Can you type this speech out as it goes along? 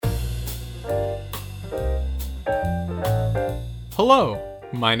Hello,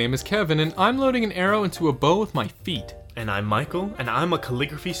 my name is Kevin, and I'm loading an arrow into a bow with my feet. And I'm Michael, and I'm a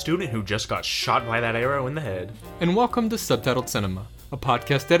calligraphy student who just got shot by that arrow in the head. And welcome to Subtitled Cinema, a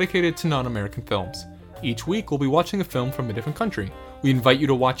podcast dedicated to non-American films. Each week, we'll be watching a film from a different country. We invite you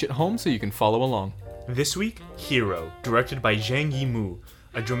to watch at home so you can follow along. This week, Hero, directed by Zhang Yimou,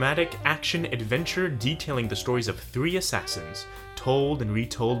 a dramatic action-adventure detailing the stories of three assassins, told and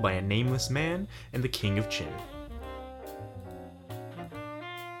retold by a nameless man and the King of Qin.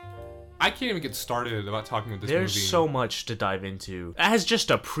 I can't even get started about talking about this movie. There's so much to dive into. As just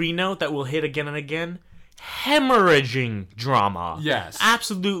a pre-note that we'll hit again and again, hemorrhaging drama. Yes.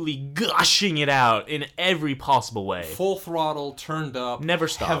 Absolutely gushing it out in every possible way. Full throttle, turned up, Never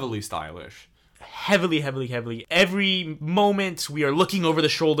stop. Heavily stylish. Heavily. Every moment we are looking over the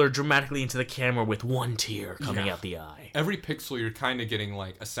shoulder dramatically into the camera with one tear coming out the eye. Every pixel you're kind of getting,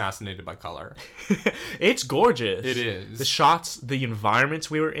 assassinated by color. It's gorgeous. It is. The shots, the environments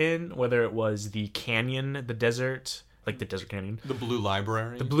we were in, whether it was the canyon, the desert, like the desert canyon. The Blue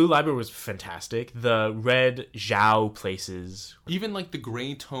Library. The Blue Library was fantastic. The red Zhao places. Even, the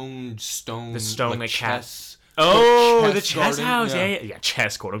gray-toned stone. The stone, chess. Oh, the chess garden. house. Yeah,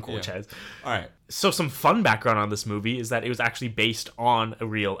 chess, quote-unquote chess. All right. So some fun background on this movie is that it was actually based on a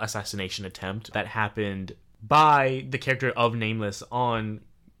real assassination attempt that happened by the character of Nameless on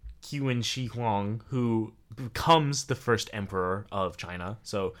Qin Shi Huang, who becomes the first emperor of China.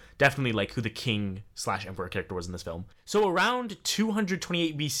 So definitely who the king/emperor character was in this film. So around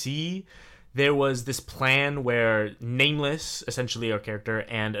 228 BC, there was this plan where Nameless, essentially our character,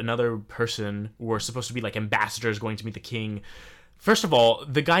 and another person were supposed to be ambassadors going to meet the king. First of all,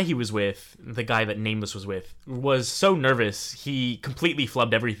 the guy he was with, the guy that Nameless was with, was so nervous, he completely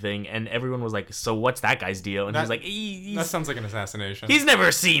flubbed everything, and everyone was like, so what's that guy's deal? And he's like, that sounds like an assassination. He's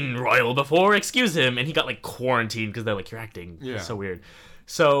never seen Royal before, excuse him. And he got quarantined because they're like, you're acting so weird.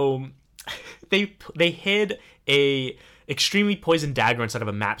 So they hid a extremely poisoned dagger inside of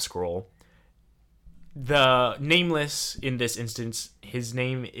a map scroll. The Nameless, in this instance, his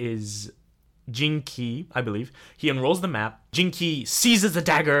name is Jing Qi, I believe. He unrolls the map. Jing Qi seizes the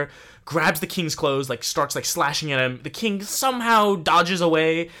dagger, grabs the king's clothes, starts slashing at him. The king somehow dodges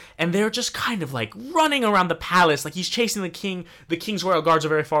away, and they're just kind of running around the palace. He's chasing the king. The king's royal guards are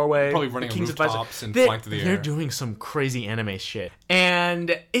very far away. Probably running the on king's rooftops and flying through the air. They're doing some crazy anime shit.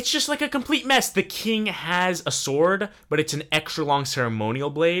 And it's just a complete mess. The king has a sword, but it's an extra long ceremonial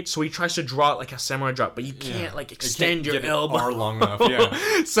blade, so he tries to draw it like a samurai drop, but you can't extend your elbow far long enough.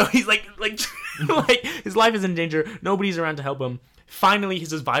 Yeah. So he's his life is in danger. Nobody's around to help him. Finally,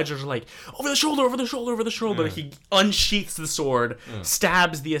 his advisors are over the shoulder. He unsheaths the sword,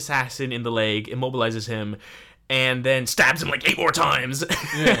 stabs the assassin in the leg, immobilizes him, and then stabs him 8 more times.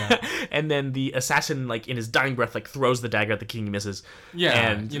 Yeah. And then the assassin, in his dying breath, throws the dagger at the king, misses. Yeah,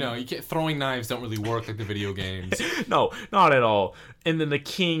 and you can't, throwing knives don't really work like the video games. No, not at all. And then the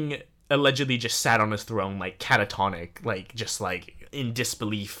king allegedly just sat on his throne, catatonic, in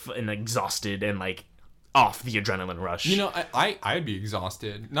disbelief and exhausted and, off the adrenaline rush. I'd be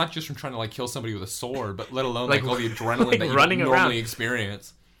exhausted, not just from trying to kill somebody with a sword, but let alone all the adrenaline that you running normally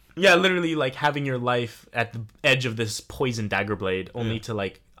experience. Yeah, literally having your life at the edge of this poison dagger blade, only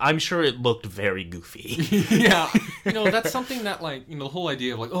to I'm sure it looked very goofy. Yeah, that's something that the whole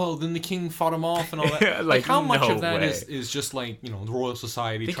idea of then the king fought him off and all that. How much of that is just the Royal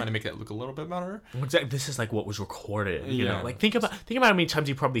Society trying to make that look a little bit better? Exactly. This is what was recorded. You know, think about how many times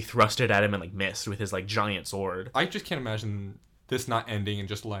he probably thrusted at him and missed with his giant sword. I just can't imagine this not ending and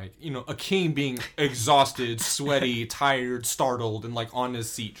just a king being exhausted, sweaty, tired, startled, and on his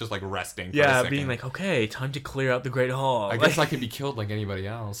seat just resting. Yeah, being okay, time to clear out the Great Hall. I guess I can be killed like anybody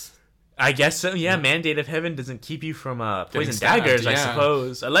else. I guess so. Yeah, Mandate of Heaven doesn't keep you from poison daggers, I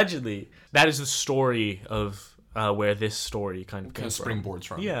suppose. Allegedly, that is the story of where this story kind of springboards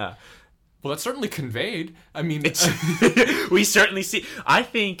from. Yeah. Well, that's certainly conveyed. I mean, we certainly see. I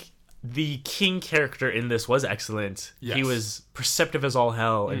think the king character in this was excellent. Yes. He was perceptive as all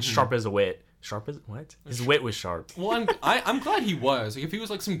hell and sharp as a wit. Sharp as what? His wit was sharp. Well, I'm glad he was. If he was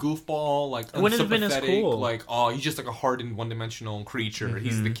some goofball, it wouldn't have been as cool. He's just a hardened, one-dimensional creature. Mm-hmm.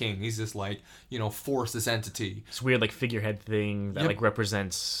 He's the king. He's this force, this entity. This weird figurehead thing that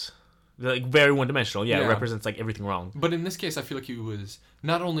represents like very one-dimensional. Yeah, it represents like everything wrong. But in this case, I feel like he was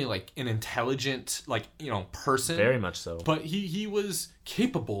not only like an intelligent, like, you know, person, very much so, but he was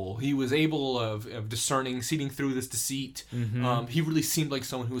capable. He was able of discerning, seeing through this deceit. He really seemed like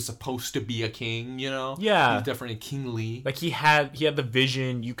someone who was supposed to be a king, you know. Yeah, he's definitely kingly. Like he had the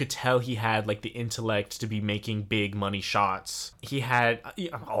vision. You could tell he had like the intellect to be making big money shots. He had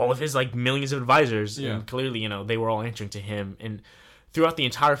all of his like millions of advisors, and clearly, you know, they were all answering to him. And throughout the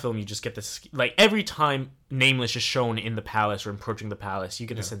entire film, you just get this, like, every time Nameless is shown in the palace or approaching the palace, you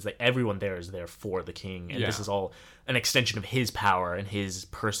get a sense that everyone there is there for the king, and this is all an extension of his power and his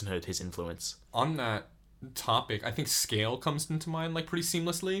personhood, his influence. On that topic, I think scale comes into mind like pretty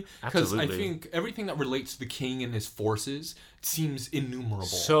seamlessly, because I think everything that relates to the king and his forces seems innumerable.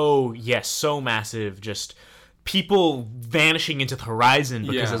 So massive, just people vanishing into the horizon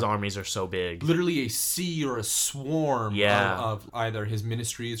because his armies are so big. Literally a sea or a swarm of either his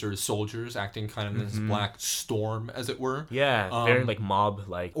ministries or his soldiers acting kind of in this black storm, as it were. Yeah, very like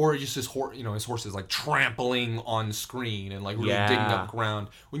mob-like. Or just his horses like trampling on screen and like really digging up ground.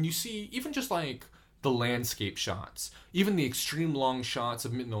 When you see even just like the landscape shots, even the extreme long shots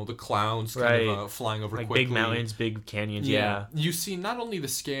of, you know, the clouds kind of flying over like quickly. Big mountains, big canyons, You see not only the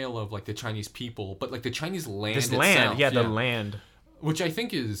scale of like the Chinese people, but like the Chinese land this itself. Land, the land. Which I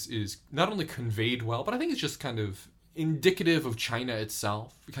think is not only conveyed well, but I think it's just kind of indicative of China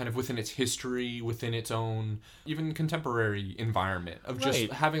itself, kind of within its history, within its own even contemporary environment of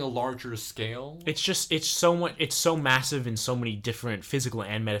just having a larger scale. It's so massive in so many different physical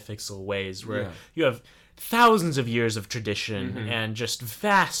and metaphysical ways, where you have thousands of years of tradition and just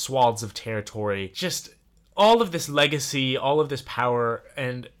vast swaths of territory, just all of this legacy, all of this power,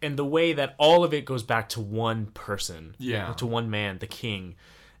 and the way that all of it goes back to one person, to one man, the king.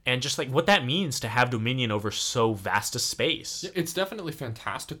 And just like what that means to have dominion over so vast a space. It's definitely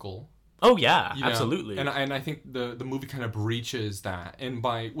fantastical. Oh yeah, absolutely. And I think the movie kind of breaches that, and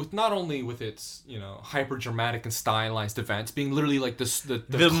not only with its, you know, hyper dramatic and stylized events being literally like the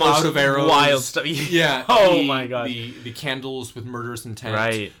cloud of arrows, wild stuff. My god, the candles with murderous intent,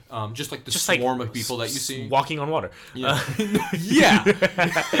 right? Just like the swarm of people that you see walking on water. Yeah,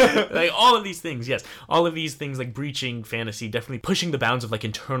 like all of these things. Yes, all of these things like breaching fantasy, definitely pushing the bounds of like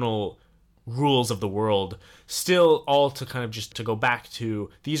internal rules of the world, still all to kind of just to go back to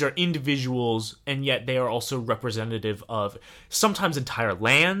these are individuals, and yet they are also representative of sometimes entire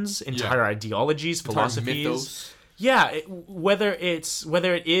lands, entire ideologies, philosophies, mythos. Whether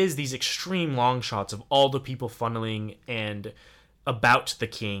it is these extreme long shots of all the people funneling and about the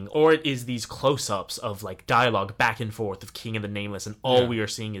king, or it is these close-ups of like dialogue back and forth of King and the Nameless, and all we are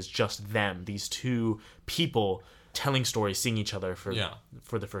seeing is just them, these two people telling stories, seeing each other for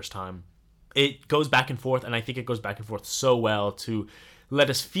the first time. It goes back and forth, and I think it goes back and forth so well to let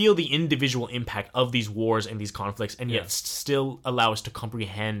us feel the individual impact of these wars and these conflicts, and yet still allow us to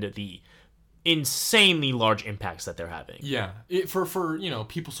comprehend the insanely large impacts that they're having. Yeah, for you know,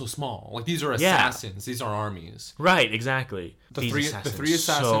 people so small. Like, these are assassins. These are armies. Right, exactly. The three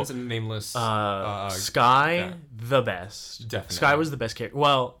assassins and Nameless. Sky, the best. Definitely. Sky was the best character.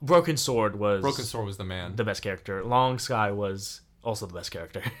 Well, Broken Sword was the man. The best character. Long Sky was also the best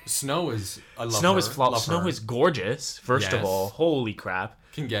character. Snow is... I love Snow her. is flawless. Snow is gorgeous, first of all. Holy crap.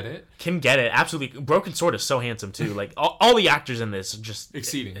 Can get it. Absolutely. Broken Sword is so handsome, too. Like, all the actors in this are just...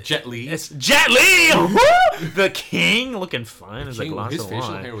 exceeding. Jet Li. It's Jet Li! The king looking fine. His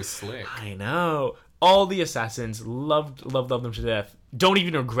facial hair was slick. I know. All the assassins loved them to death. Don't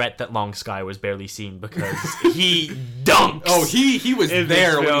even regret that Long Sky was barely seen, because he dunks. Oh, he was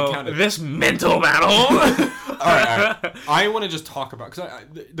there when he counted. This mental battle. All right. I want to just talk about, because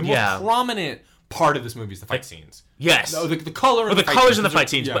the most prominent part of this movie is the fight scenes. Yes. No, the color and the colors in the fight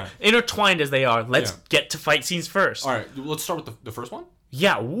scenes, but intertwined as they are, let's get to fight scenes first. All right, let's start with the first one.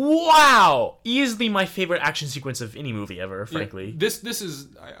 Yeah, wow! Easily my favorite action sequence of any movie ever, frankly. Yeah, this is,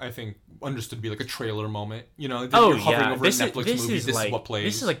 I think, understood to be like a trailer moment. You know, you're hovering over a Netflix movie, this is what plays.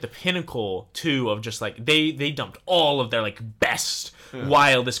 This is like the pinnacle, too, of just like, they dumped all of their like best,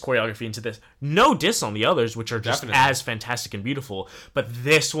 wildest choreography into this. No diss on the others, which are just as fantastic and beautiful, but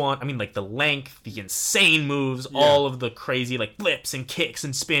this one, I mean, like the length, the insane moves, all of the crazy like flips and kicks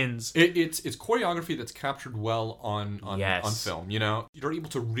and spins. It's choreography that's captured well on film, you know? You're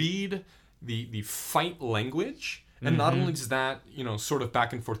able to read the fight language, and not only does that, you know, sort of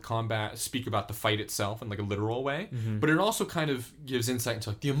back and forth combat speak about the fight itself in like a literal way, but it also kind of gives insight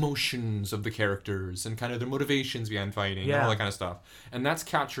into like the emotions of the characters and kind of their motivations behind fighting and all that kind of stuff. And that's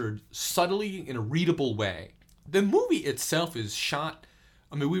captured subtly in a readable way. The movie itself is shot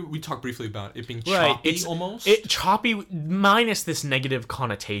I mean, we talked briefly about it being choppy almost. Choppy minus this negative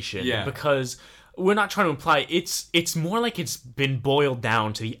connotation. Yeah. Because we're not trying to imply it's more like it's been boiled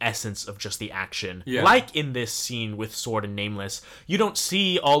down to the essence of just the action. Yeah. Like in this scene with Sword and Nameless, you don't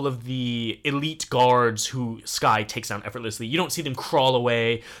see all of the elite guards who Sky takes down effortlessly. You don't see them crawl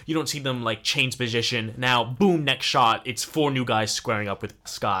away. You don't see them like change position. Now, boom, next shot, it's 4 new guys squaring up with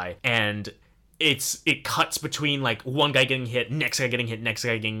Sky. And it cuts between like one guy getting hit, next guy getting hit, next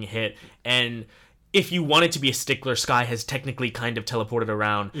guy getting hit, and if you wanted to be a stickler, Sky has technically kind of teleported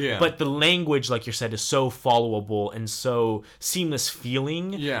around. Yeah. But the language, like you said, is so followable and so seamless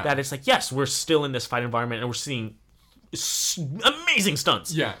feeling that it's like, yes, we're still in this fight environment and we're seeing amazing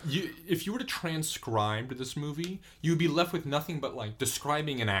stunts. Yeah, if you were to transcribe this movie, you would be left with nothing but like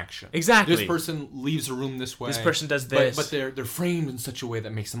describing an action. Exactly. This person leaves a room this way. This person does this. But they're framed in such a way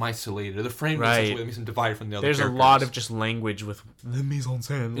that makes them isolated. Or they're framed in such a way that makes them divided from the other There's characters. a lot of just language with the mise en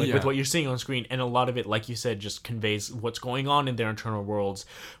scène, with what you're seeing on screen, and a lot of it, like you said, just conveys what's going on in their internal worlds,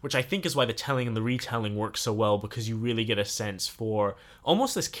 which I think is why the telling and the retelling work so well, because you really get a sense for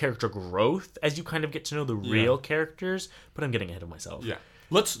almost this character growth as you kind of get to know the real characters. But I'm getting ahead of myself. Yeah.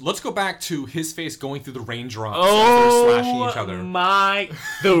 Let's go back to his face going through the raindrops as they're slashing each other.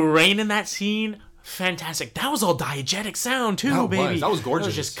 The rain in that scene, fantastic. That was all diegetic sound too, baby. That was gorgeous. It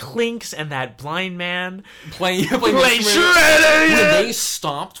was just clinks and that blind man playing Shredder. When they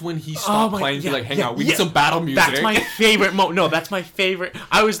stopped, when he stopped playing, like, hang out, we need some battle music. That's my favorite moment. No, that's my favorite.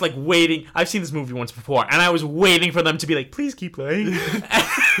 I was like waiting. I've seen this movie once before, and I was waiting for them to be like, please keep playing.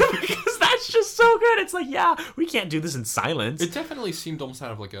 Because that's just so good. It's like, yeah, we can't do this in silence. It definitely seemed almost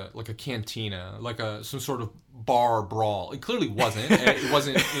out of like a cantina, like some sort of bar brawl. It clearly wasn't. It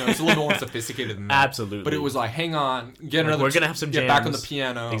wasn't, it's a little more sophisticated than that. Absolutely. But it was like, hang on, get another. We're gonna have some jams. Get back on the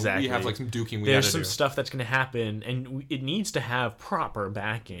piano. Exactly. We have like some duking. There's some stuff that's gonna happen, and it needs to have proper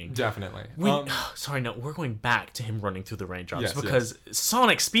backing. Definitely. We're going back to him running through the raindrops because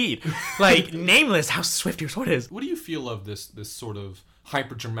Sonic speed, like Nameless, how swift your sword is. What do you feel of this sort of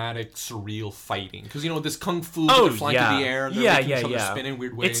hyper dramatic, surreal fighting? Because this kung fu, they're flying through the air, they're making each other spin in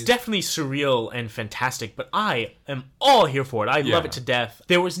weird ways. It's definitely surreal and fantastic, but I am all here for it. I love it to death.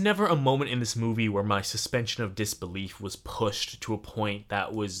 There was never a moment in this movie where my suspension of disbelief was pushed to a point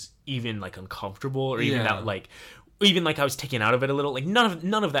that was even like uncomfortable, or even that even like I was taken out of it a little. Like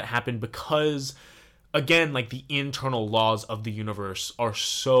none of that happened, because again, like the internal laws of the universe are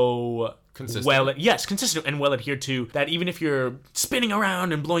so consistent. Consistent and well adhered to, that even if you're spinning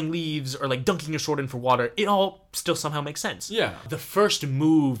around and blowing leaves or like dunking your sword in for water, it all still somehow makes sense. Yeah. The first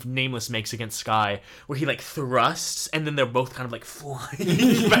move Nameless makes against Sky, where he like thrusts and then they're both kind of like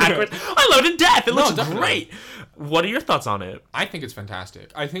flying backwards. I love it to death. It looks great. What are your thoughts on it? I think it's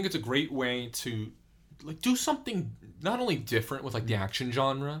fantastic. I think it's a great way to like do something not only different with like the action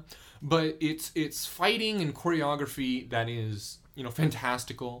genre, but it's fighting and choreography that is,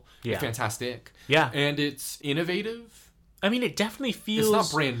 fantastical, fantastic. Yeah. And it's innovative. I mean, it definitely feels...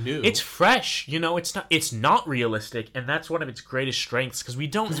 It's not brand new. It's fresh, it's not realistic, and that's one of its greatest strengths, because we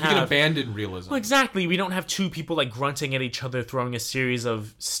don't have... we can abandon realism. Well, exactly. We don't have two people, like, grunting at each other, throwing a series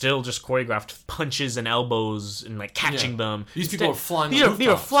of still just choreographed punches and elbows, and, like, catching them. These people are flying They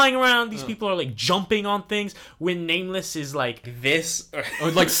are flying around. These people are, like, jumping on things. When Nameless is, like, this... Or,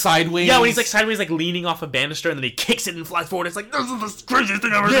 like, sideways. Yeah, when he's, like, sideways, like, leaning off a banister, and then he kicks it and flies forward. It's like, this is the craziest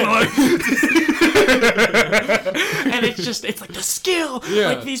thing I've ever seen. And it's like the skill.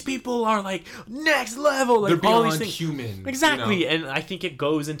 Like, these people are like next level. Like, they're beyond all these things. human. Exactly. And I think it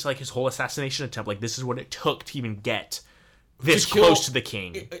goes into like his whole assassination attempt. Like, this is what it took to even get this close to the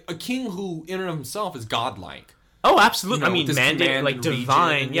king. A king who in and of himself is godlike. Oh, absolutely. I mean, mandated, like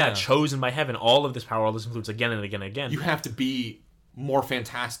divine, region, chosen by heaven. All of this power, all this influence, again and again and again. You have to be more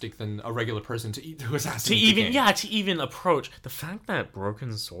fantastic than a regular person to assassinate the king. To even approach the fact that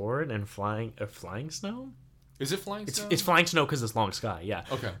broken sword and flying snow. Is it flying snow? It's flying snow because it's long sky, yeah.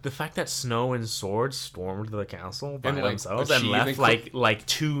 Okay. The fact that Snow and Sword stormed the castle by and, themselves and left like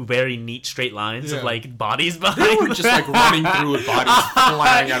two very neat straight lines of like bodies behind them. They were just like running through with bodies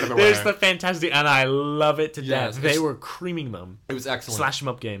flying out of the way. There's the fantastic, and I love it to death. They were creaming them. It was excellent. Slash them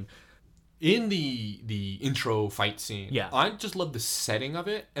up game. In the intro fight scene, I just love the setting of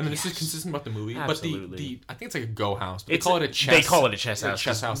it. I mean, this is consistent about the movie. Absolutely. But the I think it's like a go house. But they call it a chess. They call it a chess house.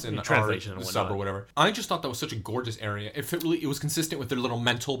 Chess house in translation the sub or whatever. I just thought that was such a gorgeous area. It was consistent with their little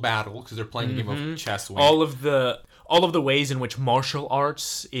mental battle, because they're playing a game of chess. All of the ways in which martial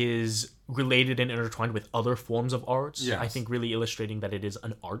arts is related and intertwined with other forms of arts. Yes. I think really illustrating that it is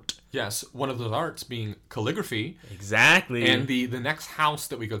an art. Yes, one of those arts being calligraphy. Exactly. And the next house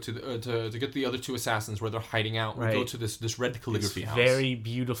that we go to get the other two assassins where they're hiding out, we go to this red calligraphy house. Very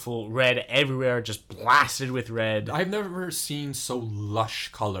beautiful, red everywhere, just blasted with red. I've never seen so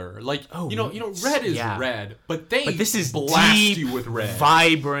lush color. Like, you know, red is red, but this is blast deep, you with red,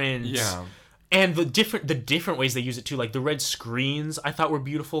 vibrant. Yeah. And the different ways they use it too, like the red screens, I thought were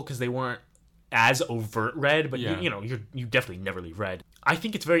beautiful because they weren't as overt red, but you definitely never leave red. I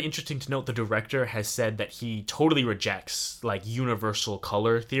think it's very interesting to note the director has said that he totally rejects like universal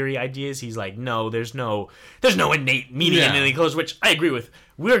color theory ideas. He's like, no, there's no innate meaning in any colors, which I agree with.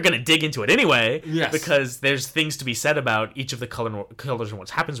 We're going to dig into it anyway, because there's things to be said about each of the colors and what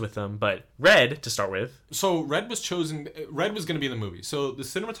happens with them. But red, to start with. So red was chosen. Red was going to be in the movie. So the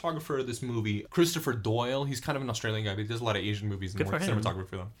cinematographer of this movie, Christopher Doyle, he's kind of an Australian guy, but he does a lot of Asian movies and works cinematography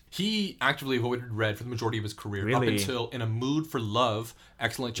for them. He actively avoided red for the majority of his career, up until In a Mood for Love,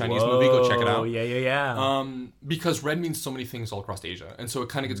 excellent Chinese movie. Go check it out. Yeah. Because red means so many things all across Asia, and so it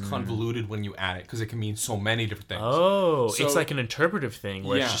kind of gets convoluted when you add it because it can mean so many different things. So, it's like an interpretive thing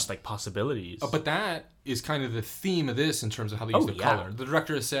where it's just like possibilities. But that is kind of the theme of this in terms of how they use the color. The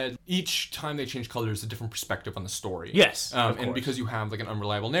director has said each time they change color is a different perspective on the story. Yes, and because you have like an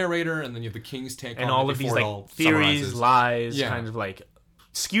unreliable narrator, and then you have the king's take and on all it of these like theories, lies, kind of like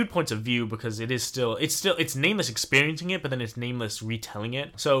skewed points of view, because it's Nameless experiencing it, but then it's Nameless retelling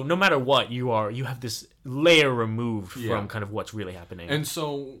it. So no matter what, you have this layer removed from kind of what's really happening. And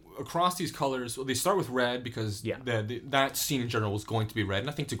so across these colors, they start with red because that scene in general was going to be red, and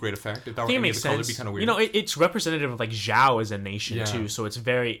I think to great effect. If that were any of the color, it'd be kind of weird. You know, it's representative of like Zhao as a nation too. So it's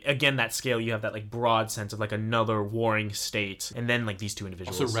very, again, that scale. You have that like broad sense of like another warring state, and then like these two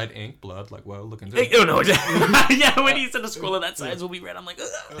individuals. Also, red ink, blood. Like, well, look into it. Oh no, yeah. When he said a scroll of that size will be red, I'm like,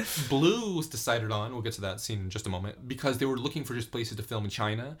 ugh. Blue was decided on. We'll get to that scene in just a moment, because they were looking for just places to film in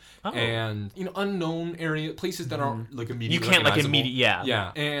China and unknown area places that aren't like immediately you can't like immediate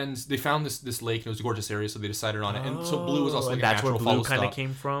and they found this lake and it was a gorgeous area, so they decided on it. And so blue was also like a that's natural where blue kind of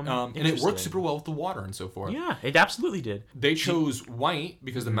came from, and it worked super well with the water and so forth. Yeah, it absolutely did. They chose white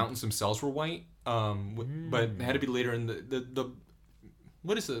because the mountains themselves were white, but it had to be later in the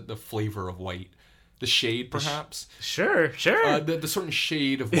what is the flavor of white? The shade, perhaps. Sure. The certain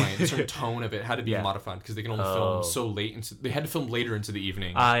shade of white, the certain tone of it had to be modified because they can only film so late. They had to film later into the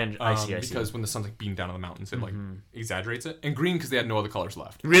evening. I see. Because when the sun's like beating down on the mountains, it like exaggerates it. And green because they had no other colors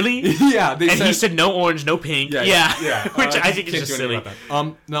left. Really? Yeah. He said no orange, no pink. Yeah. Which I think is just silly.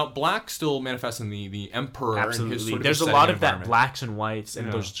 Now black still manifests in the emperor. Absolutely. And his sort of There's a lot of that blacks and whites,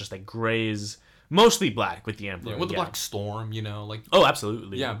 and those just like grays. Mostly black with the Emperor. Yeah, with the Black Storm, like... Oh,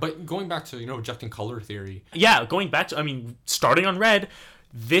 absolutely. Yeah, but going back to, rejecting color theory... Yeah, going back to, starting on red,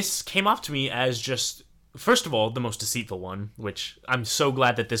 this came off to me as just, first of all, the most deceitful one, which I'm so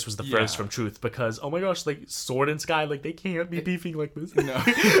glad that this was the furthest from truth, because, oh my gosh, like, Sword and Sky, like, they can't be beefing like this.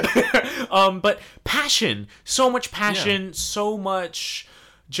 No. But passion. So much passion, so much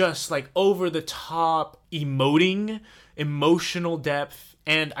just, like, over-the-top emoting, emotional depth.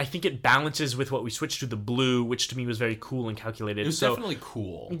 And I think it balances with what we switched to the blue, which to me was very cool and calculated. It was definitely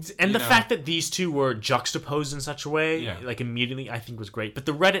cool. And the fact that these two were juxtaposed in such a way, like immediately, I think was great. But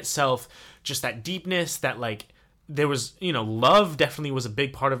the red itself, just that deepness, that like, there was, love definitely was a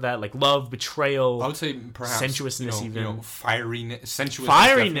big part of that. Like love, betrayal. I would say perhaps sensuousness, even. Firiness, sensuousness.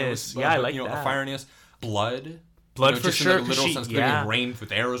 Firiness, I like that. A firiness. Blood for just sure. In the literal sense, getting rained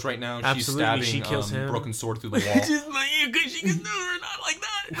with arrows right now. Absolutely. She's stabbing she kills him. Broken sword through the wall. Just like she can never not like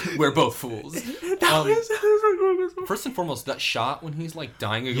that. We're both fools. First and foremost, that shot when he's like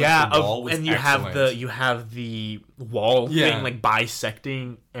dying against the wall was and you excellent. have the wall thing like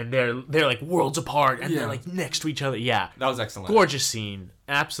bisecting, and they're like worlds apart, and they're like next to each other. Yeah, that was excellent. Gorgeous scene.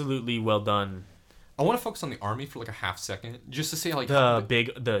 Absolutely well done. I want to focus on the army for like a half second, just to say like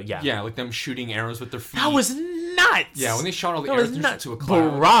like them shooting arrows with their feet. That was nuts. Yeah, when they shot all the arrows into a cloud.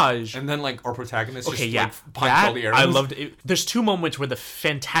 Barrage. And then like our protagonist punched all the arrows. I loved it. There's two moments where the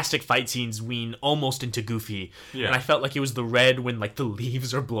fantastic fight scenes wean almost into Goofy. Yeah. And I felt like it was the red when like the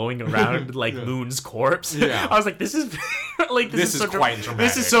leaves are blowing around like Moon's corpse. Yeah. I was like, this is like this is quite dramatic.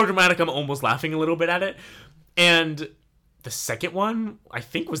 This is so dramatic. I'm almost laughing a little bit at it. And the second one, I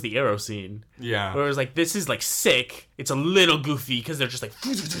think, was the arrow scene. Yeah. Where it was like, this is like sick. it's a little goofy because they're just like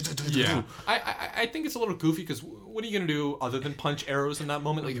yeah. I think it's a little goofy because what are you gonna do other than punch arrows in that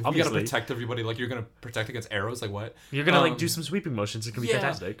moment? Like, if you gotta protect everybody, like, you're gonna protect against arrows, like what? You're gonna like do some sweeping motions. It can be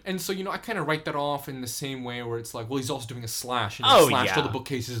fantastic. And so, you know, I kind of write that off in the same way where it's like, well, he's also doing a slash and he slashed all the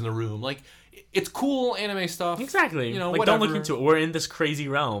bookcases in the room. Like, it's cool anime stuff. Exactly. You know, like, whatever. don't look into it. We're in this crazy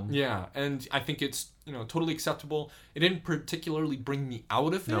realm. Yeah, and I think it's, you know, totally acceptable. It didn't particularly bring me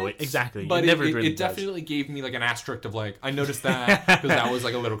out of it. No, exactly. But it definitely gave me like an asterisk of like, I noticed that because that was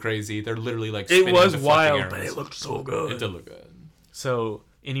like a little crazy. They're literally like spinning it was wild, arrows. but it looked so good. It did look good. So,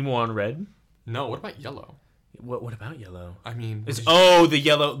 any more on red? No, what about yellow? What about yellow? I mean, the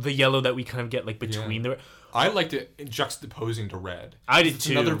yellow that we kind of get like between the. I liked it juxtaposing to red. I did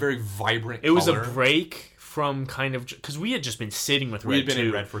too. Another very vibrant. It was a break from kind of because we had just been sitting with red. We'd been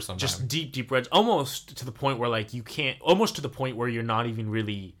in red for some time. Just deep reds, almost to the point where like you can't, almost to the point where you're not even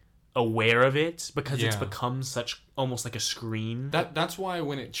really aware of it because it's become such almost like a screen. That's why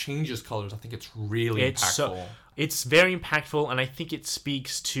when it changes colors, I think it's really impactful. It's very impactful, and I think it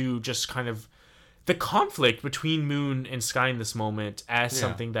speaks to just kind of the conflict between moon and sky in this moment as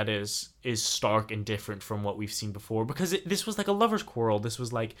something that is stark and different from what we've seen before, because this was like a lover's quarrel. This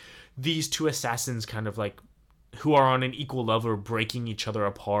was like these two assassins kind of like who are on an equal level breaking each other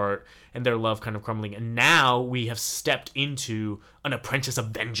apart and their love kind of crumbling, and now we have stepped into an apprentice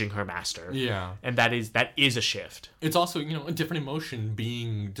avenging her master. And that is a shift. It's also, you know, a different emotion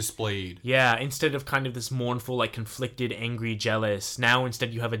being displayed. Instead of kind of this mournful, like conflicted, angry, jealous, now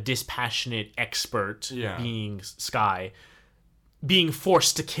instead you have a dispassionate expert being Sky being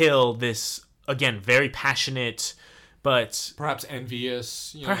forced to kill this, again, very passionate but perhaps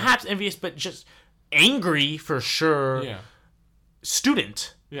envious, but just angry for sure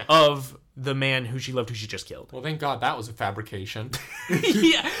student of the man who she loved, who she just killed. Well, thank God that was a fabrication.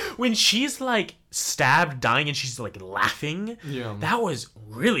 When she's like stabbed, dying, and she's like laughing, that was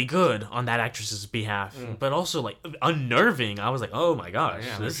really good on that actress's behalf, but also like unnerving. I was like, oh my gosh,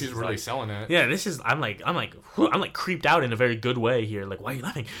 she's really selling it. This is I'm like creeped out in a very good way here. Like, why are you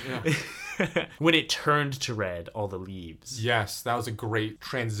laughing? When it turned to red, all the leaves. Yes, that was a great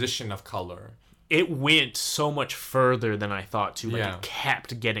transition of color. It went so much further than I thought to. Like, it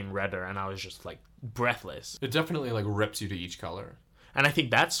kept getting redder, and I was just, like, breathless. It definitely, like, rips you to each color. And I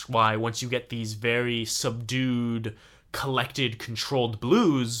think that's why once you get these very subdued, collected, controlled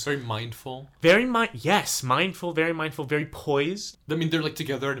blues... Very mindful. Mindful, very mindful, very poised. I mean, they're, like,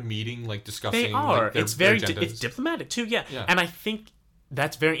 together at a meeting, like, discussing... They are. Like, it's it's diplomatic, too, And I think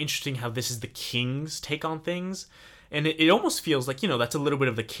that's very interesting how this is the king's take on things. And it almost feels like, you know, that's a little bit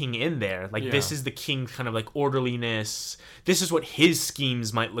of the king in there. Like, this is the king's kind of, like, orderliness. This is what his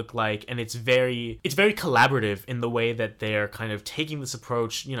schemes might look like. And it's very collaborative in the way that they're kind of taking this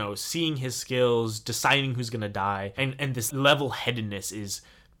approach, you know, seeing his skills, deciding who's going to die. And this level-headedness is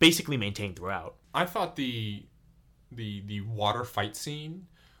basically maintained throughout. I thought the water fight scene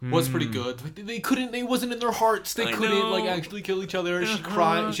was pretty good. Like, it wasn't in their hearts. They couldn't like actually kill each other. She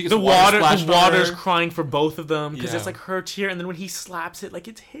cried. She gets the water's crying for both of them because it's like her tear, and then when he slaps it, like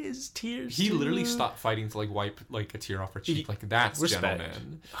it's his tears. He literally stopped fighting to like wipe like a tear off her cheek. Like, that's respect.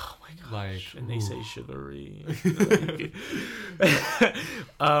 Gentleman. Oh my gosh. Like, and they say chivalry.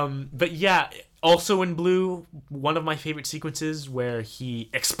 But yeah. Also in blue, one of my favorite sequences where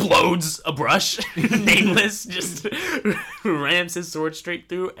he explodes a brush, Nameless just rams his sword straight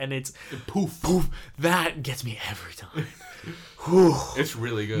through, and it's poof. That gets me every time. It's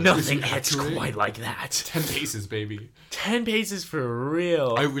really good. Nothing hits quite like that. 10 paces, baby. 10 paces for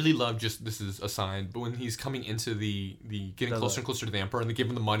real. I really love this is a sign, but when he's coming into the getting closer and closer to the Emperor, and they give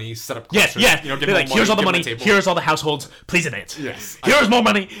him the money, set up closer. You know, give him like, here's all the money, here's all the households, please advance. Yes. Here's more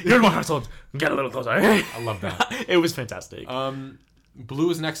money, here's more households. Get a little closer. I love that. It was fantastic. Blue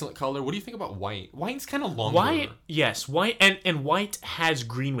is an excellent color. What do you think about white? White's kind of longer. White, and white has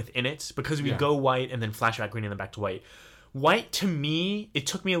green within it, because we go white and then flashback green and then back to white. White, to me, it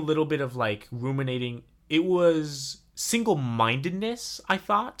took me a little bit of, like, ruminating. It was single-mindedness, I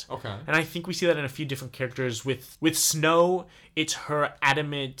thought. Okay. And I think we see that in a few different characters. With Snow, it's her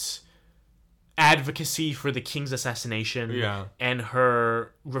adamant advocacy for the king's assassination. Yeah. And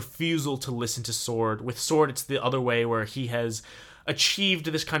her refusal to listen to Sword. With Sword, it's the other way, where he has achieved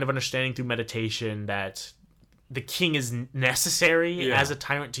this kind of understanding through meditation that the king is necessary as a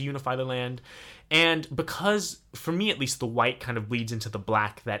tyrant to unify the land. And because, for me at least, the white kind of bleeds into the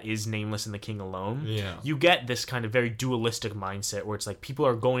black that is Nameless and the king alone, you get this kind of very dualistic mindset where it's like people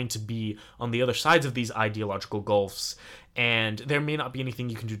are going to be on the other sides of these ideological gulfs, and there may not be anything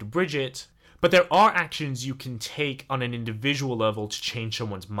you can do to bridge it, But there are actions you can take on an individual level to change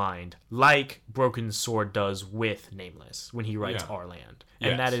someone's mind, like Broken Sword does with Nameless when he writes Our Land.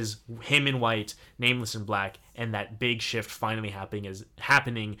 And that is him in white, Nameless in black, and that big shift finally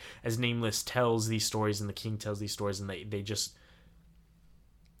happening as Nameless tells these stories and the king tells these stories, and they just,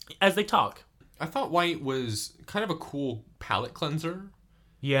 as they talk. I thought white was kind of a cool palette cleanser.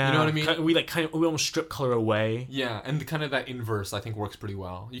 Yeah, you know what I mean. We almost strip color away. Yeah, and kind of that inverse I think works pretty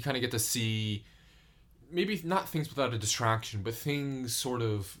well. You kind of get to see maybe not things without a distraction, but things sort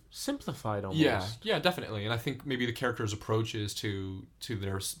of simplified almost. Yeah, definitely. And I think maybe the characters' approaches to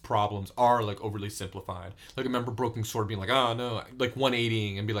their problems are like overly simplified. Like I remember Broken Sword being like, "Oh no," like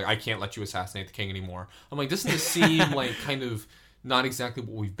 180ing and be like, "I can't let you assassinate the king anymore." I'm like, doesn't this seem like kind of not exactly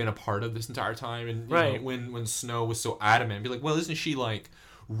what we've been a part of this entire time? And you know, when Snow was so adamant, be like, well, isn't she like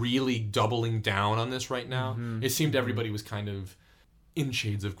really doubling down on this right now? It seemed everybody was kind of in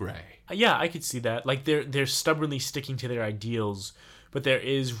shades of gray. Yeah, I could see that. Like they're stubbornly sticking to their ideals, but there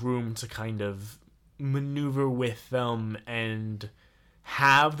is room to kind of maneuver with them and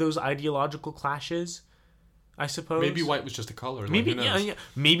have those ideological clashes, I suppose. Maybe white was just a color. Maybe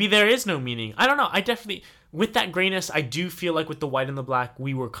maybe there is no meaning. I don't know. I definitely, with that grayness, I do feel like with the white and the black,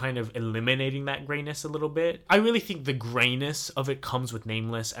 we were kind of eliminating that grayness a little bit. I really think the grayness of it comes with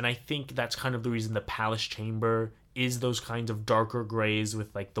Nameless, and I think that's kind of the reason the Palace Chamber is those kinds of darker grays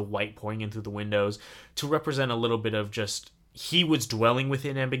with like the white pouring in through the windows to represent a little bit of just, he was dwelling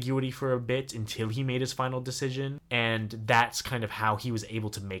within ambiguity for a bit until he made his final decision, and that's kind of how he was able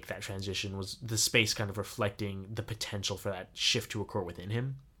to make that transition, was the space kind of reflecting the potential for that shift to occur within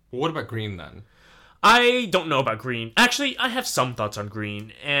him. Well, what about green then? I don't know about green. Actually, I have some thoughts on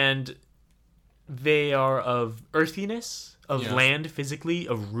green, and they are of earthiness, of land physically,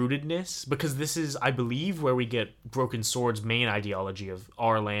 of rootedness, because this is, I believe, where we get Broken Sword's main ideology of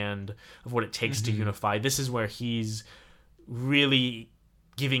our land, of what it takes to unify. This is where he's really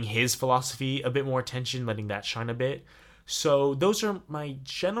giving his philosophy a bit more attention, letting that shine a bit. So those are my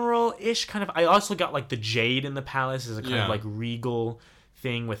general-ish kind of... I also got like the jade in the palace as a kind of like regal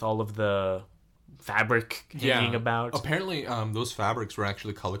thing with all of the fabric hanging about. Apparently, those fabrics were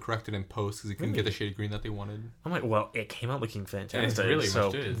actually color corrected in post because they couldn't get the shade of green that they wanted. I'm like, well, it came out looking fantastic. Really so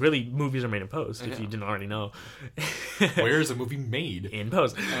much did. Really, movies are made in post. If you didn't already know. Where is a movie made? In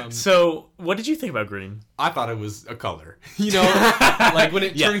post. So, what did you think about green? I thought it was a color. You know, like when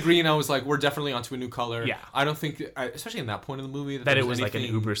it turned green, I was like, we're definitely onto a new color. Yeah. I don't think, especially in that point of the movie, that it was like an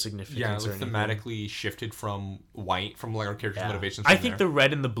uber significance. Yeah, it thematically shifted from white, from like our character's motivations. I think the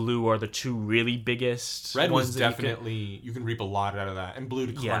red and the blue are the two really biggest. Red was definitely, you can reap a lot out of that, and blue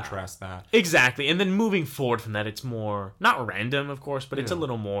to contrast that. Exactly, and then moving forward from that, it's more, not random, of course, but it's a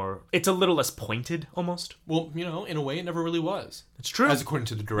little less pointed, almost. Well, you know, in a way, it never really was. It's true. As according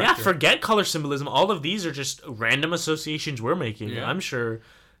to the director. Yeah, forget color symbolism. All of these are just random associations we're making. Yeah. I'm sure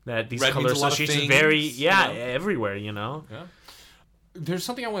that these red color associations vary, everywhere, you know? Yeah. There's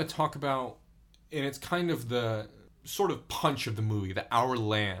something I want to talk about, and it's kind of the sort of punch of the movie, the Our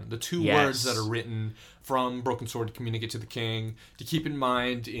Land, the two words that are written from Broken Sword to communicate to the king, to keep in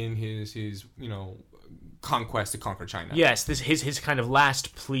mind in his you know, conquest to conquer China. Yes, this his kind of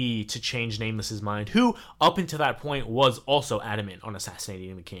last plea to change Nameless's mind, who up until that point was also adamant on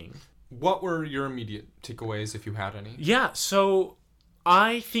assassinating the king. What were your immediate takeaways, if you had any? Yeah, so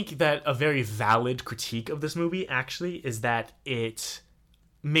I think that a very valid critique of this movie actually is that it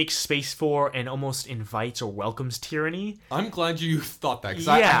makes space for and almost invites or welcomes tyranny. I'm glad you thought that, because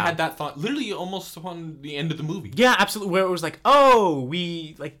I had that thought literally almost upon the end of the movie. Yeah, absolutely, where it was like, oh,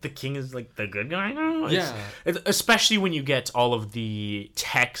 we, like, the king is, like, the good guy now? It's, especially when you get all of the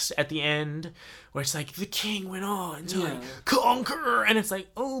text at the end, where it's like, the king went on to, like, conquer, and it's like,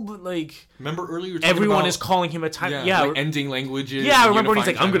 oh, but, like... Remember earlier everyone is calling him a tyrant. Like ending languages. Yeah, I remember when he's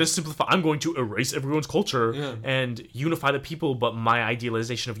like, I'm going to simplify, I'm going to erase everyone's culture and unify the people, but my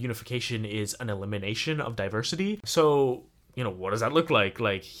idealization of unification is an elimination of diversity. So... you know, what does that look like?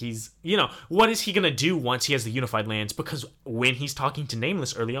 Like, he's, you know, what is he going to do once he has the unified lands? Because when he's talking to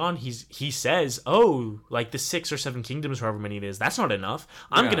Nameless early on, he says, oh, like the 6 or 7 kingdoms, however many it is, that's not enough.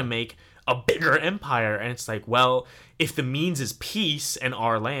 I'm going to make a bigger empire. And it's like, well, if the means is peace and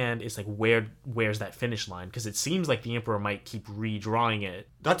our land, it's like, where's that finish line? Because it seems like the emperor might keep redrawing it.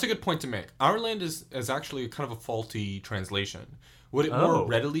 That's a good point to make. Our land is actually kind of a faulty translation. What it more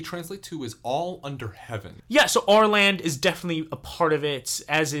readily translates to is all under heaven. Yeah, so our land is definitely a part of it,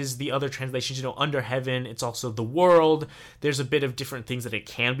 as is the other translations. You know, under heaven, it's also the world. There's a bit of different things that it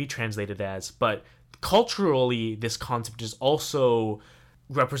can be translated as. But culturally, this concept is also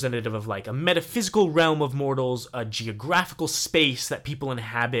representative of like a metaphysical realm of mortals, a geographical space that people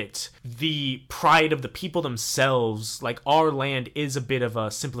inhabit, the pride of the people themselves. Like, our land is a bit of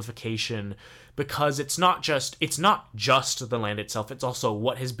a simplification, because it's not just the land itself, it's also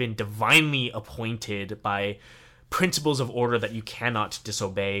what has been divinely appointed by principles of order that you cannot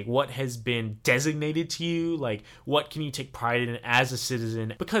disobey, what has been designated to you, like what can you take pride in as a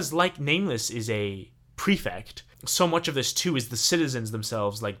citizen. Because like Nameless is a prefect, so much of this too is the citizens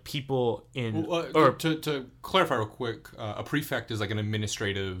themselves, like people in to clarify real quick, a prefect is like an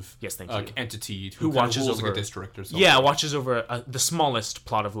administrative entity who watches rules over like a district or something. Yeah, watches over the smallest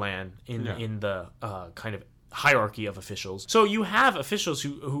plot of land in the kind of hierarchy of officials. So you have officials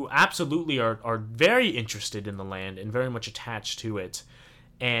who absolutely are very interested in the land and very much attached to it.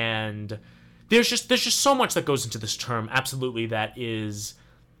 And there's just so much that goes into this term, absolutely, that is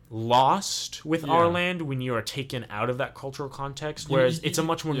lost with our land when you are taken out of that cultural context, whereas it's a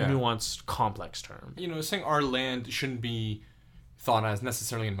much more nuanced, complex term. Saying our land shouldn't be thought as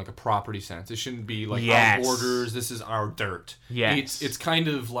necessarily in like a property sense. It shouldn't be like our borders, this is our dirt. It's kind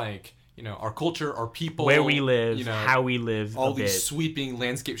of like, our culture, our people, where we live, how we live, all these sweeping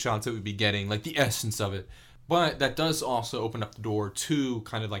landscape shots that we'd be getting, like the essence of it. But that does also open up the door to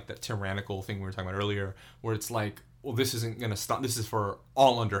kind of like that tyrannical thing we were talking about earlier, where it's like, well, this isn't going to stop. This is for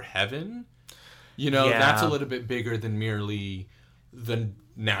all under heaven. That's a little bit bigger than merely the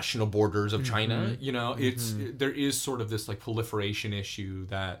national borders of China. There is sort of this like proliferation issue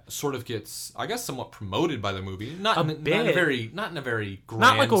that sort of gets, I guess, somewhat promoted by the movie. Not in a very grand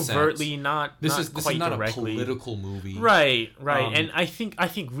not like overtly, sense. This is not directly a political movie. Right. And I think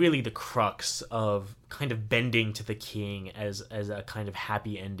really the crux of kind of bending to the king as a kind of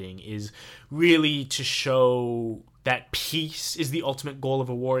happy ending is really to show that peace is the ultimate goal of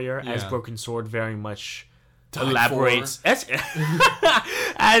a warrior, as Broken Sword very much elaborates as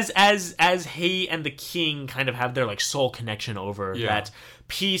he and the king kind of have their like soul connection over that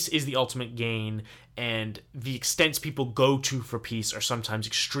peace is the ultimate gain, and the extents people go to for peace are sometimes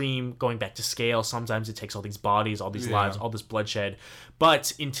extreme, going back to scale. Sometimes it takes all these bodies, all these lives, all this bloodshed.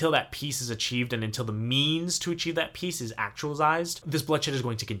 But until that peace is achieved, and until the means to achieve that peace is actualized, this bloodshed is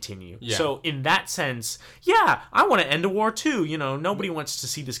going to continue. So in that sense, I want to end a war too. Nobody wants to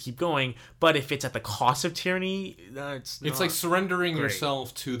see this keep going. But if it's at the cost of tyranny, it's like surrendering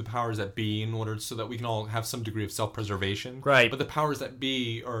yourself to the powers that be in order so that we can all have some degree of self-preservation. Right. But the powers that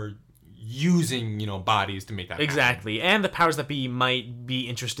be are using bodies to make that exactly happen. And the powers that be might be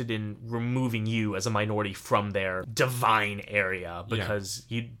interested in removing you as a minority from their divine area because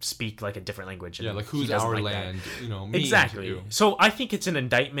you speak like a different language, and like who's our like land that. Exactly. So I think it's an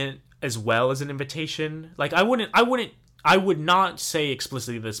indictment as well as an invitation. Like I would not say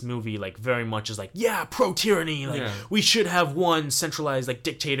explicitly this movie like very much is like pro tyranny, like we should have one centralized like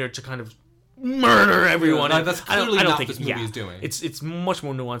dictator to kind of murder everyone. That's clearly I don't not think this movie is doing. It's much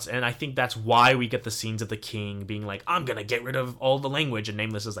more nuanced, and I think that's why we get the scenes of the king being like, I'm gonna get rid of all the language, and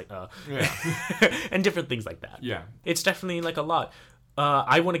Nameless is like, and different things like that. It's definitely like a lot.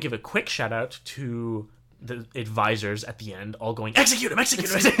 I want to give a quick shout out to the advisors at the end all going, execute him. Oh,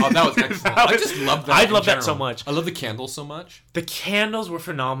 that was excellent. I just love that. I love that so much. I love the candles so much. The candles were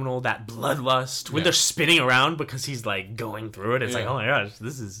phenomenal. That bloodlust when they're spinning around because he's like going through it. It's like, oh my gosh,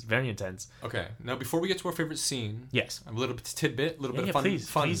 this is very intense. Okay, now before we get to our favorite scene, a little bit tidbit, a little bit of fun.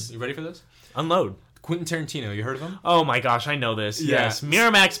 Please. You ready for this? Unload. Quentin Tarantino, you heard of him? Oh my gosh, I know this. Yes.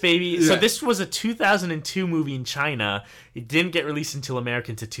 Miramax, baby. Yeah. So this was a 2002 movie in China. It didn't get released until America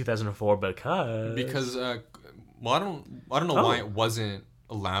until 2004 because I don't know why it wasn't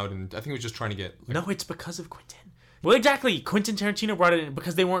allowed, and I think it was just trying to get No, it's because of Quentin. Well, exactly. Quentin Tarantino brought it in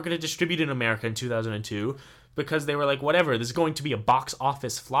because they weren't going to distribute it in America in 2002. Because they were like, whatever, this is going to be a box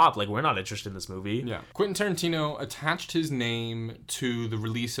office flop. Like, we're not interested in this movie. Yeah. Quentin Tarantino attached his name to the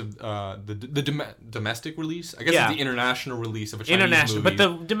release of the domestic release. I guess it's the international release of a Chinese movie. But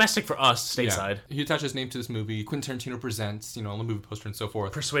the domestic for us, stateside. Yeah. He attached his name to this movie. Quentin Tarantino presents, on the movie poster and so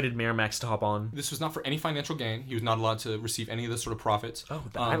forth. Persuaded Miramax to hop on. This was not for any financial gain. He was not allowed to receive any of this sort of profits. Oh,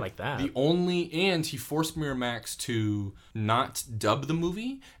 I like that. And he forced Miramax to not dub the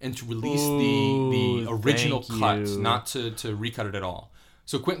movie and to release the original cut, not to recut it at all.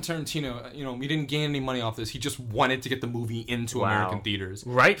 So Quentin Tarantino, he didn't gain any money off this. He just wanted to get the movie into American theaters.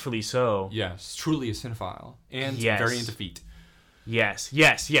 Rightfully so. Yes, truly a cinephile and very into feet. Yes,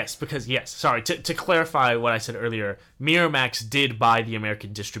 because sorry, to clarify what I said earlier, Miramax did buy the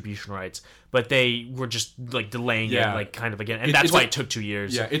American distribution rights, but they were just like delaying it like kind of again, and that's why it took 2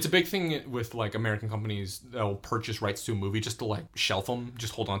 years. Yeah, it's a big thing with like American companies that will purchase rights to a movie just to like shelf them,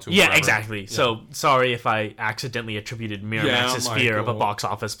 just hold on to them forever. Exactly. Yeah. So sorry if I accidentally attributed Miramax's fear of a box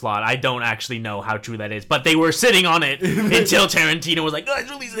office plot. I don't actually know how true that is, but they were sitting on it until Tarantino was like, "Guys,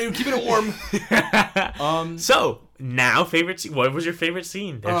 release it, keep it warm." So. Now, favorite scene. What was your favorite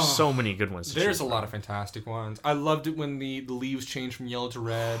scene? There's so many good ones. There's a lot of fantastic ones. I loved it when the leaves changed from yellow to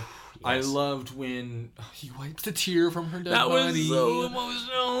red. Yes. I loved when he wipes a tear from her dead body. That was so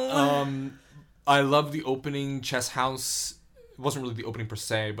emotional. I loved the opening chess house. It wasn't really the opening per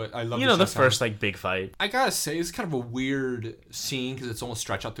se, but I loved the first like big fight. I gotta say, it's kind of a weird scene because it's almost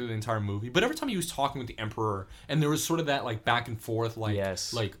stretched out through the entire movie. But every time he was talking with the Emperor, and there was sort of that like back and forth,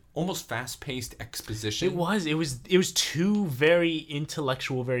 like almost fast-paced exposition. It was two very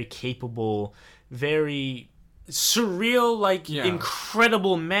intellectual, very capable, very surreal, like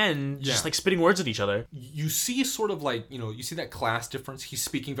incredible men just like spitting words at each other. You see sort of like, you see that class difference. He's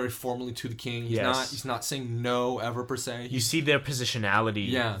speaking very formally to the king. He's not saying no ever per se. You see their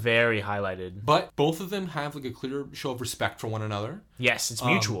positionality very highlighted. But both of them have like a clear show of respect for one another. Yes, it's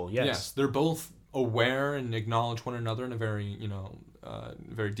mutual. Yes, they're both aware and acknowledge one another in a very,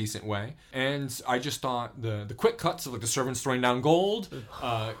 very decent way. And I just thought the quick cuts of like the servants throwing down gold,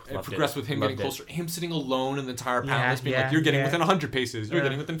 it progressed with him getting closer, him sitting alone in the entire palace, being like, you're getting within 100 paces, you're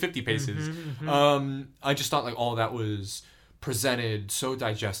getting within 50 paces. I just thought like all that was presented so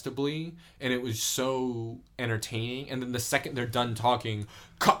digestibly, and it was so entertaining. And then the second they're done talking,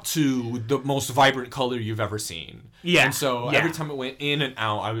 cut to the most vibrant color you've ever seen. Yeah. And so every time it went in and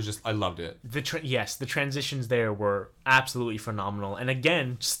out, I loved it. The transitions there were absolutely phenomenal. And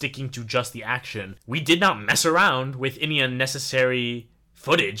again, sticking to just the action, we did not mess around with any unnecessary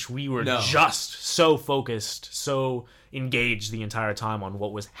footage. We were just so focused, so engaged the entire time on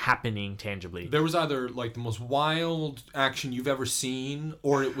what was happening tangibly. There was either like the most wild action you've ever seen,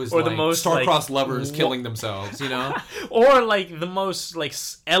 or it was like the most star-crossed lovers killing themselves, or like the most like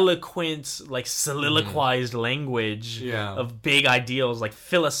eloquent, like soliloquized language of big ideals, like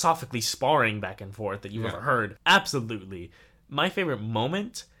philosophically sparring back and forth that you've ever heard. Absolutely. My favorite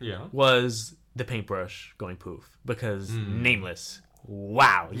moment was the paintbrush going poof, because Nameless.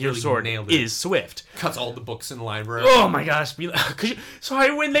 Wow, your sword is swift. Cuts all the books in the library. Oh my gosh.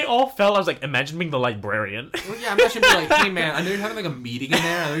 Sorry, when they all fell, I was like, imagine being the librarian. Well, yeah, imagine being like, hey man, I know you're having like a meeting in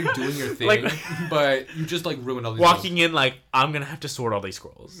there, I know you're doing your thing, but you just like ruined all these walking in like, I'm gonna have to sort all these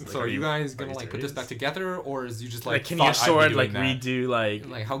scrolls. Like, so are you guys gonna like put this back together, or is you just like can your sword like redo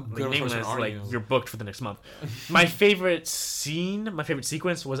like how good of a person are you? You're booked for the next month. My favorite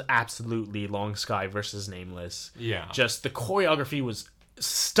sequence was absolutely Long Sky versus Nameless. Yeah. Just the choreography was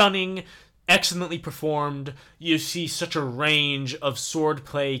stunning, excellently performed. You see such a range of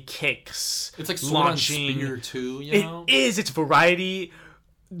swordplay kicks. It's like sword and spear too, It is. It's variety.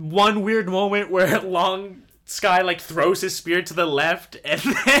 One weird moment where Long Sky like throws his spear to the left, and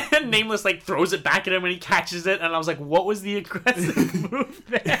then Nameless like throws it back at him and he catches it, and I was like, what was the aggressive move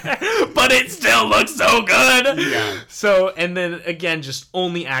there? But it still looks so good. Yeah. So, and then again, just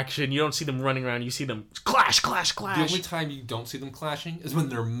only action. You don't see them running around. You see them clash. The only time you don't see them clashing is when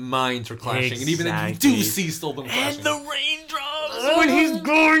their minds are clashing. Exactly. And even then you do see still them clashing. And the raindrops when he's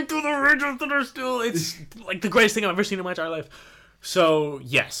going through the raindrops that are still, it's like the greatest thing I've ever seen in my entire life. So,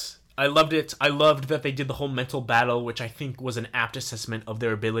 yes. I loved it. I loved that they did the whole mental battle, which I think was an apt assessment of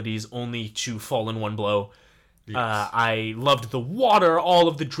their abilities only to fall in one blow. Yes. I loved the water, all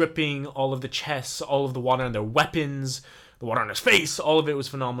of the dripping, all of the chests, all of the water on their weapons, the water on his face, all of it was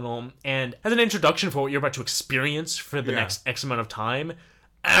phenomenal. And as an introduction for what you're about to experience for the next X amount of time,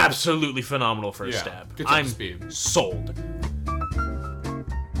 absolutely phenomenal first step. I'm sold.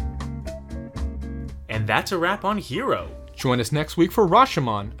 And that's a wrap on Hero. Join us next week for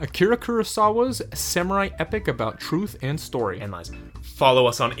Rashomon, Akira Kurosawa's samurai epic about truth and story. And lies. Follow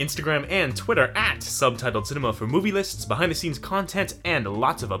us on Instagram and Twitter at Subtitled Cinema for movie lists, behind-the-scenes content, and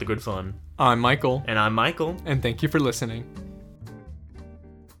lots of other good fun. I'm Michael. And I'm Michael. And thank you for listening.